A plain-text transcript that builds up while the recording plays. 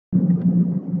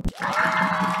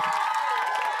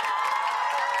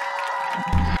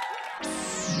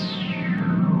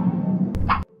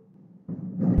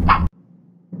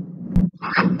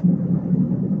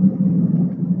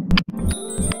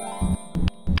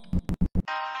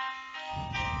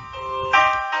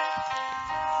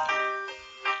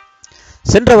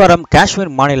சென்ற வாரம்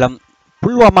காஷ்மீர் மாநிலம்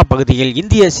புல்வாமா பகுதியில்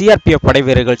இந்திய சிஆர்பிஎஃப் படை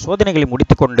வீரர்கள் சோதனைகளை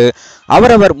முடித்துக்கொண்டு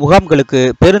அவரவர் முகாம்களுக்கு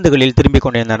பேருந்துகளில் திரும்பிக்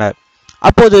கொண்டிருந்தனர்.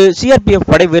 அப்போது சிஆர்பிஎஃப்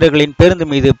படை வீரர்களின் பேருந்து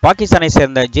மீது பாகிஸ்தானை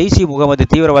சேர்ந்த ஜெய்ஷ்-இ-முகம்மது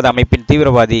தீவிரவாத அமைப்பின்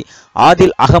தீவிரவாதி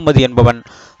ஆதில் அகமது என்பவன்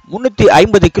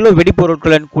 350 கிலோ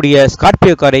வெடிப்பொருட்களுடன் கூடிய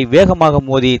ஸ்கார்பியோ காரை வேகமாக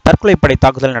மோதி தற்கொலைப்படை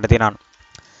தாக்குதல் நடத்தினான்.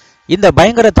 இந்த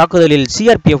பயங்கர தாக்குதலில்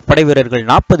சிஆர்பிஎஃப் படை வீரர்கள்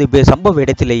 40 பேர் சம்பவ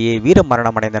இடத்திலேயே வீர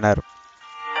மரணம் அடைந்தனர்.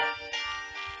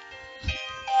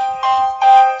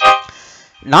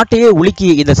 நாட்டையே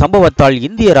உலுக்கிய இந்த சம்பவத்தால்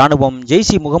இந்திய ராணுவம்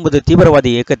ஜெய்ஷ்-இ-முகம்மது தீவிரவாத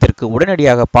இயக்கத்திற்கு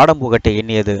உடனடியாக பாடம் புகட்ட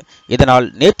எண்ணியது. இதனால்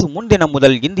நேற்று முன்தினம்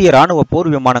முதல் இந்திய ராணுவ போர்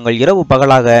விமானங்கள் இரவு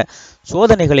பகலாக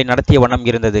சோதனைகளை நடத்திய வண்ணம்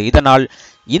இருந்தது. இதனால்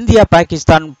இந்தியா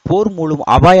பாகிஸ்தான் போர் மூலம்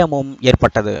அபாயமும்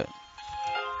ஏற்பட்டது.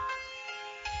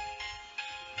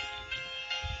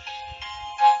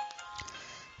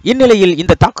 இந்நிலையில்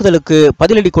இந்த தாக்குதலுக்கு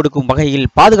பதிலடி கொடுக்கும்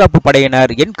வகையில் பாதுகாப்பு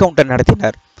படையினர் என்கவுண்டர்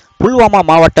நடத்தினர். புல்வாமா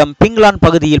மாவட்டம் பிங்லான்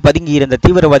பகுதியில் பதுங்கியிருந்த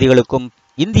தீவிரவாதிகளுக்கும்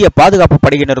இந்திய பாதுகாப்பு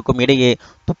படையினருக்கும் இடையே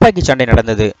துப்பாக்கி சண்டை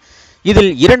நடந்தது.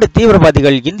 இதில் 2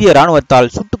 தீவிரவாதிகள் இந்திய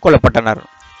ராணுவத்தால் சுட்டுக் கொல்லப்பட்டனர்.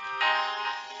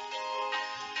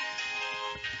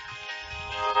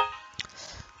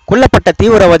 கொல்லப்பட்ட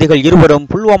தீவிரவாதிகள் இருவரும்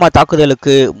புல்வாமா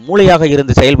தாக்குதலுக்கு மூளையாக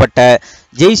இருந்து செயல்பட்ட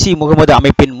ஜெய்ஷ்-இ-முகம்மது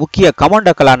அமைப்பின் முக்கிய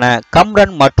கமாண்டர்களான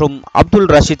கம்ரான் மற்றும்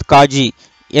அப்துல் ரஷீத் காஜி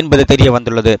என்பது தெரிய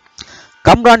வந்துள்ளது.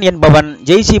 கம்ரான் என்பவன்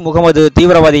ஜெய்ஷ்-இ-முகம்மது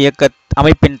தீவிரவாத இயக்க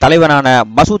அமைப்பின் தலைவனான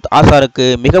மசூத் ஆசாருக்கு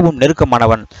மிகவும்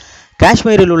நெருக்கமானவன்.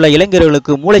 காஷ்மீரில் உள்ள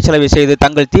இளைஞர்களுக்கு மூளைச்சலவை செய்து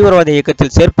தங்கள் தீவிரவாத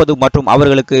இயக்கத்தில் சேர்ப்பது மற்றும்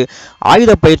அவர்களுக்கு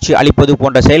ஆயுத பயிற்சி அளிப்பது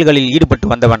போன்ற செயல்களில் ஈடுபட்டு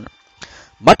வந்தவன்.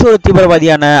 மற்றொரு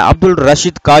தீவிரவாதியான அப்துல்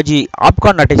ரஷீத் காஜி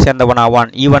ஆப்கான் நாட்டை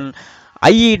சேர்ந்தவனாவான். இவன்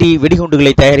IED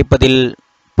வெடிகுண்டுகளை தயாரிப்பதில்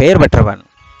பெயர் பெற்றவன்.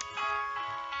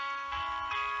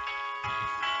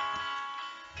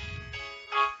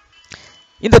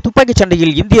 இந்த துப்பாக்கி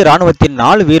சண்டையில் இந்திய ராணுவத்தின்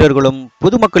 4 வீரர்களும்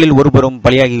பொதுமக்களில் ஒருவரும்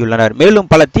பலியாகியுள்ளனர். மேலும்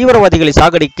பல தீவிரவாதிகளை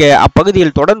சாகடிக்க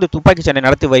அப்பகுதியில் தொடர்ந்து துப்பாக்கி சண்டை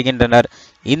நடத்தி வருகின்றனர்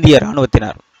இந்திய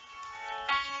ராணுவத்தினர்.